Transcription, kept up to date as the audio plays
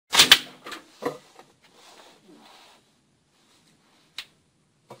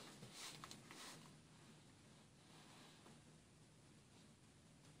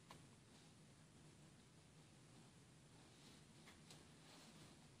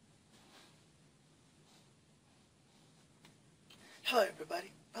Hello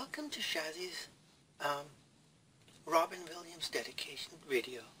everybody, welcome to Shazzy's Robin Williams dedication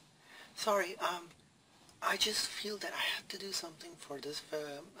video. Sorry, I just feel that I had to do something for this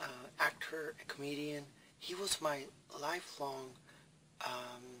actor, a comedian. He was my lifelong,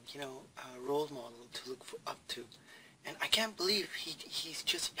 role model to look up to. And I can't believe he's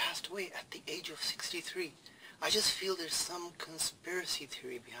just passed away at the age of 63. I just feel there's some conspiracy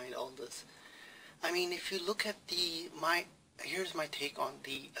theory behind all this. I mean, if you look at here's my take on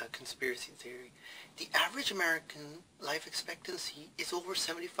the conspiracy theory. The average American life expectancy is over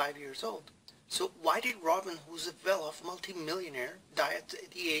 75 years old. So why did Robin, who's a well-off multi-millionaire, die at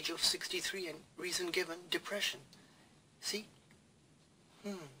the age of 63 and reason given, depression? See?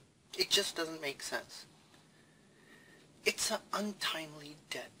 It just doesn't make sense. It's an untimely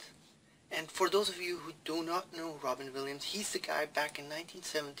death. And for those of you who do not know Robin Williams, he's the guy back in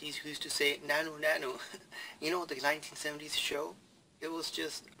 1970s who used to say, "Nanu, nanu." You know, the 1970s show? It was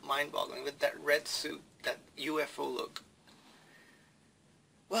just mind-boggling with that red suit, that UFO look.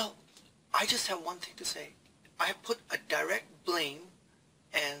 Well, I just have one thing to say. I have put a direct blame,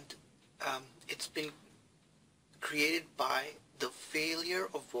 and it's been created by the failure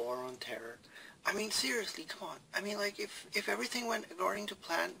of War on Terror. I mean, seriously, come on. I mean, like, if everything went according to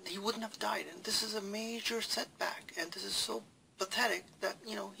plan, he wouldn't have died. And this is a major setback. And this is so pathetic that,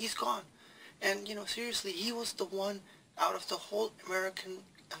 he's gone. And, seriously, he was the one out of the whole American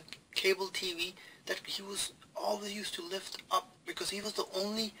cable TV that he was always used to lift up because he was the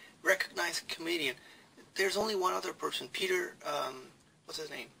only recognized comedian. There's only one other person, Peter, what's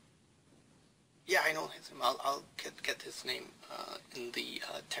his name? Yeah, I know his name. I'll get his name in the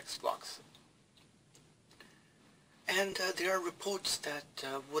text box. And there are reports that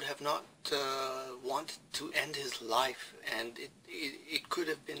would have not wanted to end his life, and it could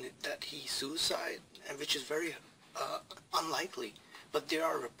have been that he suicide, and which is very unlikely. But there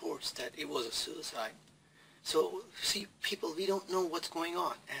are reports that it was a suicide. So, see, people, we don't know what's going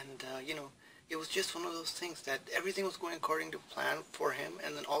on, and it was just one of those things that everything was going according to plan for him,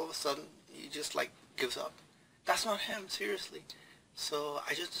 and then all of a sudden he just like gives up. That's not him, seriously. So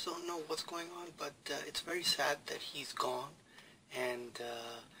I just don't know what's going on, but it's very sad that he's gone, and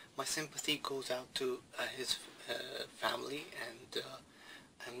my sympathy goes out to his family,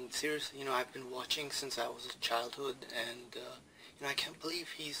 and seriously, I've been watching since I was a childhood, and I can't believe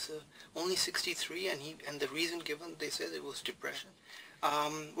he's only 63, and the reason given, they said it was depression.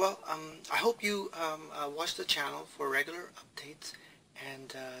 I hope you watch the channel for regular updates,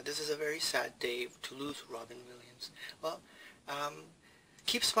 and this is a very sad day to lose Robin Williams. Well,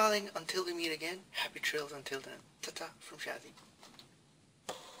 keep smiling until we meet again. Happy trails until then. Ta-ta from Shazzy.